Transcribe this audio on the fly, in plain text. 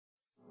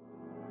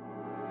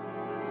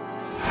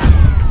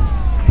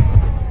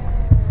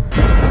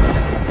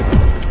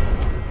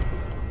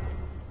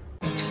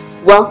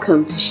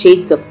Welcome to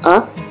Shades of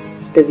Us,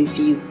 the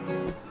review.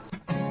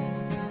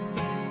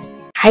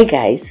 Hi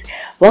guys,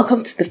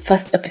 welcome to the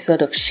first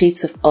episode of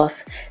Shades of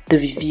Us, the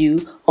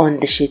review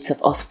on the Shades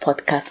of Us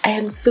podcast. I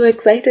am so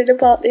excited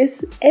about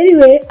this.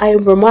 Anyway, I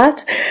am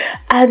Ramat,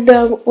 and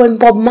when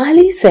Bob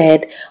Marley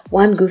said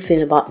one good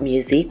thing about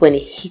music, when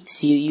it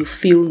hits you, you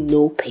feel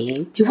no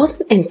pain, he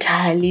wasn't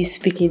entirely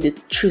speaking the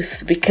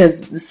truth,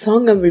 because the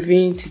song I'm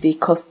reviewing today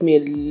caused me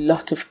a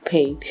lot of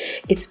pain.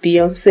 It's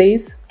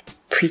Beyonce's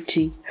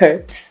Pretty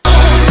Hurts.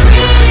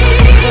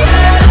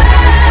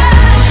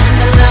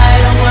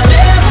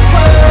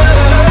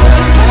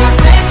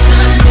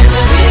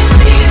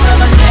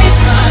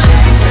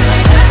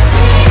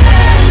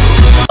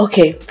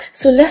 Okay,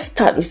 so let's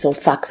start with some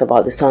facts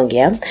about the song,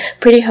 yeah?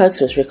 Pretty Hurts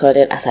was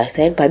recorded, as I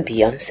said, by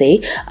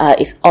Beyonce.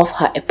 It's off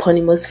her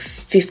eponymous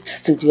 5th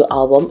studio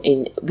album,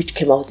 which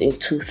came out in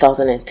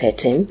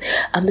 2013.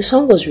 The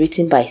song was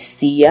written by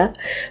Sia,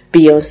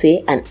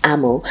 Beyonce and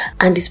Amo,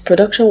 and its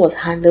production was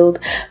handled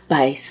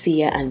by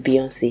Sia and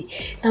Beyonce.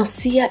 Now,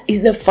 Sia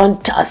is a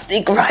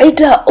fantastic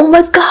writer. Oh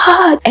my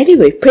god!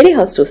 Anyway, Pretty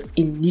Hurts was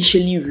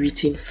initially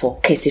written for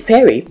Katy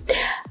Perry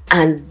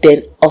and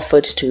then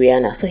offered to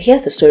Rihanna. So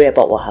here's the story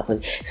about what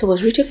happened. So it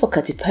was written for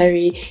Katy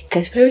Perry.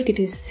 Katy Perry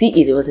didn't see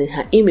it. It was in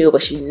her email,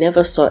 but she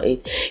never saw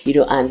it,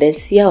 and then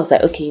Sia was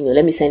like, okay,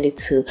 let me send it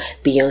to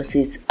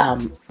Beyonce's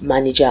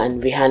manager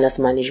and Rihanna's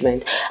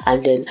management.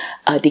 And then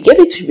they gave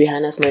it to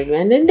Rihanna's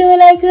management, and then they were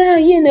like,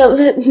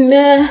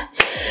 nah.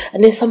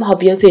 And then somehow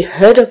Beyonce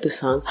heard of the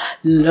song,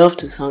 loved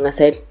the song, and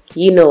said,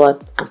 you know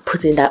what, I'm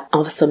putting that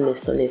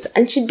awesomeness on this.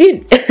 And she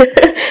did.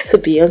 So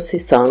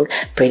Beyonce's song,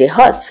 Pretty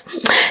Hurts.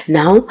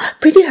 Now,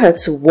 Pretty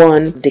Hurts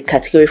won the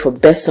category for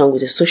Best Song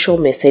with a Social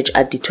Message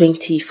at the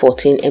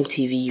 2014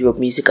 MTV Europe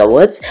Music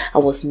Awards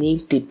and was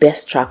named the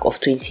Best Track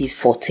of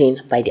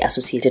 2014 by the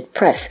Associated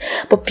Press.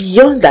 But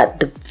beyond that,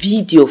 the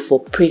video for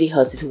Pretty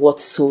Hurts is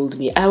what sold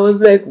me. I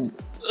was like,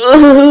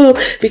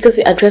 because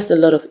it addressed a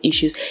lot of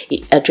issues.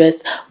 It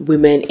addressed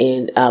women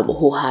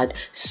who had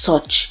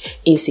such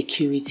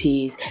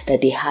insecurities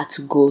that they had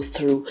to go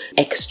through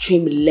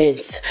extreme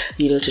length,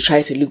 to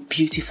try to look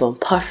beautiful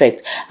and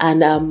perfect.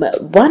 And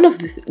one of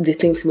the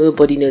things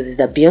nobody knows is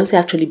that Beyonce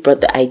actually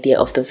brought the idea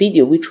of the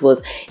video, which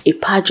was a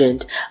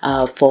pageant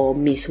for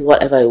Miss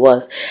whatever it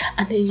was.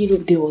 And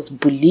then there was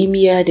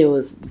bulimia, there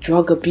was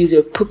drug abuse, they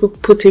were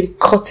putting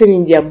cotton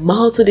in their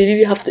mouth so they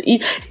didn't have to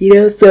eat.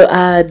 So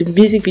the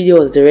music video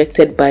was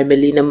directed by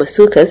Melina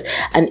Matsoukas,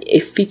 and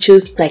it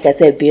features, like I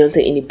said,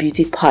 Beyonce in a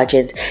beauty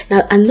pageant.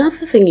 Now,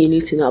 another thing you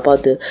need to know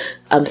about the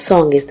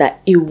song is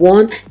that it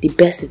won the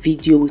Best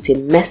Video with a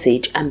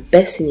Message and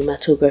Best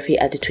Cinematography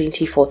at the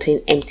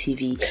 2014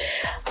 MTV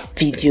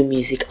Video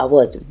Music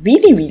Awards.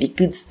 Really, really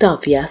good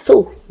stuff, yeah?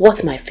 So,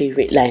 what's my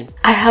favorite line?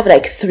 I have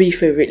like 3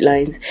 favorite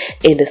lines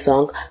in the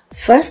song.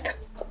 First,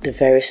 the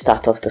very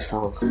start of the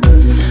song.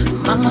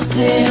 Mama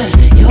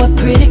said, you're a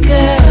pretty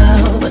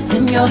girl, what's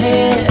in your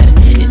head?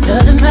 It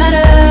doesn't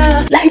matter.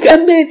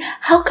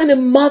 How can a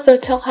mother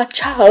tell her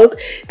child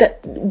that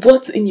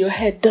what's in your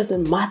head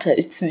doesn't matter?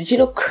 It's,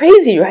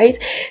 crazy, right?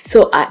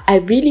 So I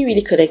really,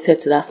 really connected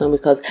to that song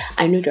because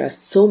I know there are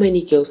so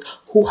many girls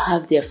who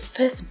have their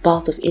first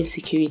bout of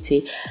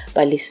insecurity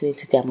by listening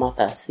to their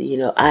mothers,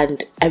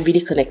 and I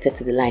really connected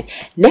to the line.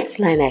 Next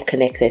line I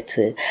connected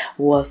to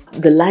was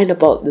the line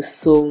about the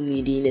soul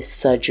needing a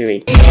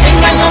surgery.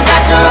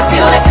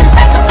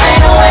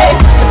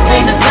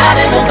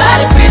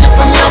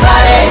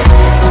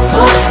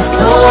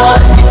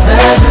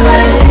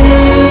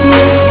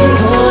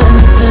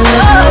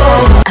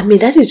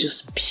 That is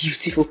just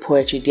beautiful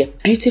poetry. They're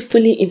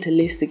beautifully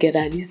interlaced together,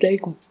 and it's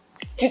like,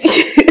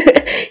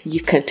 you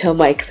can tell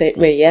my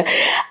excitement, yeah?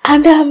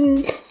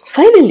 And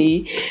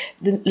finally,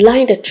 the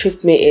line that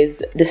tripped me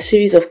is the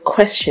series of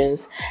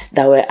questions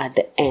that were at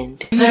the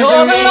end.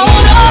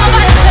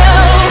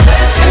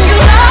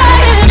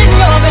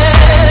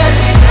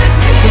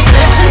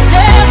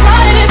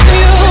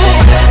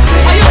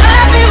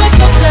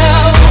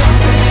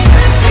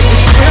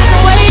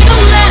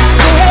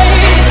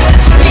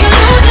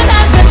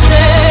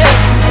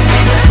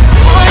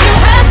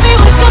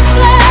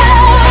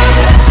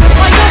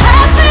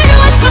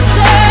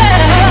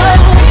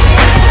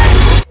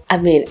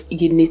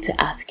 You need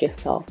to ask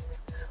yourself,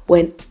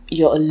 when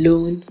you're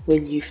alone,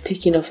 when you've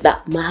taken off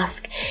that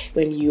mask,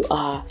 when you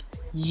are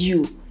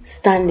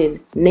standing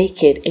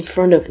naked in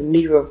front of a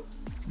mirror,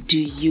 do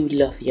you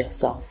love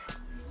yourself?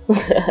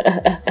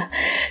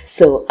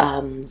 So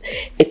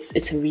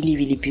it's a really,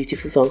 really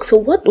beautiful song. So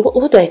what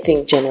do I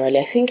think generally?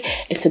 I think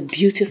it's a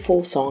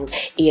beautiful song.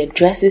 It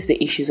addresses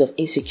the issues of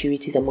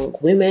insecurities among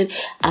women,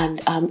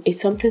 and it's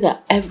something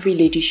that every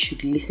lady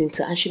should listen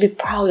to and should be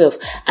proud of,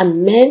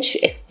 and men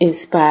should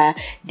inspire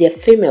their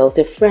females,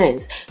 their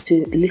friends,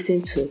 to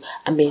listen to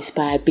and be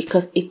inspired,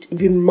 because it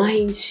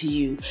reminds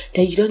you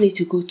that you don't need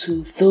to go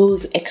to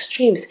those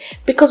extremes.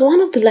 Because one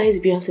of the lines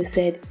Beyonce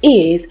said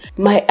is,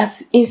 my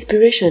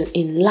inspiration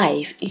in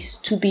life is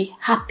to be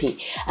happy.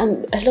 happy.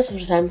 And a lot of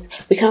the times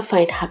we can't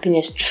find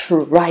happiness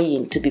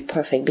trying to be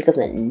perfect, because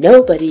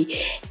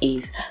nobody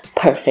is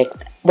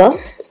perfect. Well,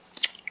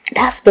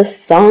 that's the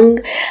song.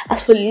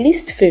 As for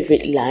least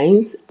favorite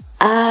lines,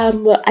 I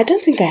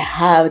don't think I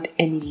had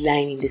any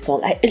line in the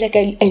song. I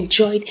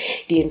enjoyed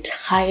the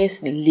entire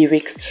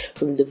lyrics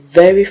from the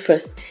very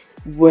first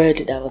word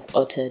that was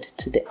uttered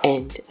to the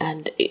end,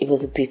 and it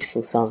was a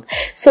beautiful song.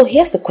 So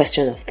here's the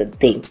question of the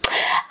day.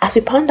 As we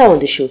ponder on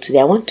the show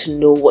today, I want to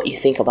know what you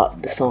think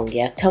about the song.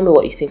 Yeah, tell me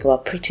what you think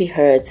about Pretty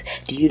Hurts.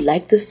 Do you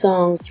like the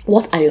song?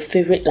 What are your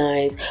favorite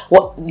lines?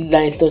 What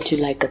lines don't you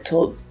like at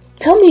all?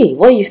 Tell me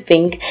what you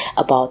think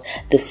about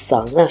this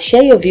song. Now,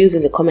 share your views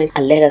in the comments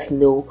and let us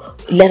know.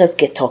 Let us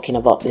get talking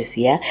about this,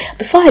 yeah?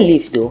 Before I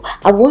leave though,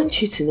 I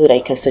want you to know that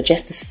you can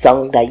suggest a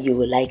song that you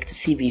would like to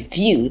see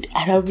reviewed,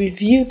 and I'll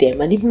review them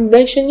and even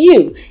mention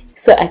you.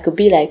 So I could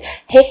be like,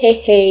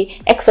 hey,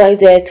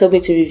 XYZ told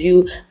me to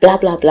review blah,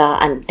 blah, blah,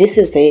 and this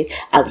is it.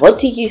 And what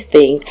do you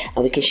think?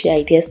 And we can share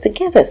ideas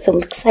together. So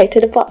I'm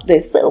excited about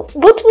this. So,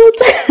 what?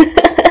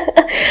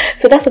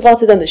 So that's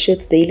about it on the show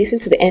today. Listen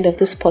to the end of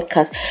this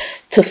podcast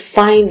to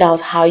find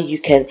out how you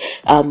can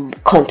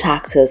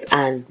contact us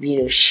and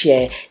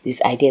share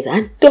these ideas.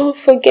 And don't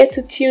forget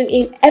to tune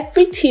in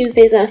every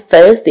Tuesdays and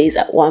Thursdays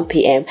at 1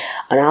 p.m.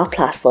 on our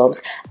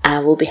platforms,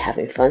 and we'll be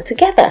having fun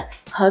together.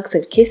 Hugs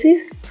and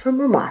kisses from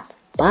Ramat.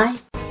 Bye.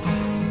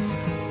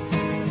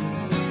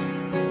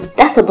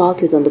 That's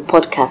about it on the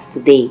podcast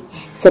today.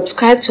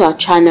 Subscribe to our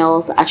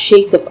channels at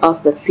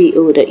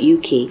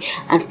shadesofus.co.uk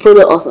and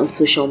follow us on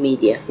social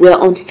media. We are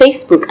on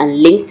Facebook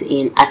and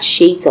LinkedIn at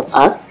Shades of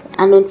Us,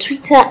 and on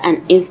Twitter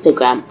and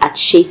Instagram at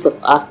Shades of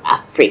Us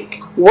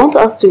Afrique. Want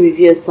us to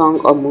review a song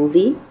or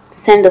movie?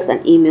 Send us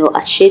an email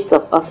at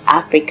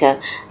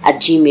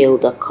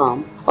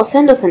shadesofusafrica@gmail.com, or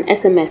send us an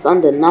SMS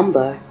on the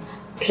number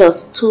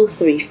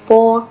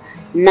 +234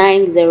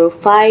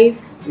 905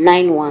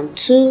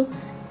 912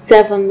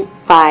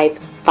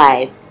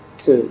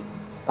 7552.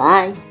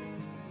 Bye.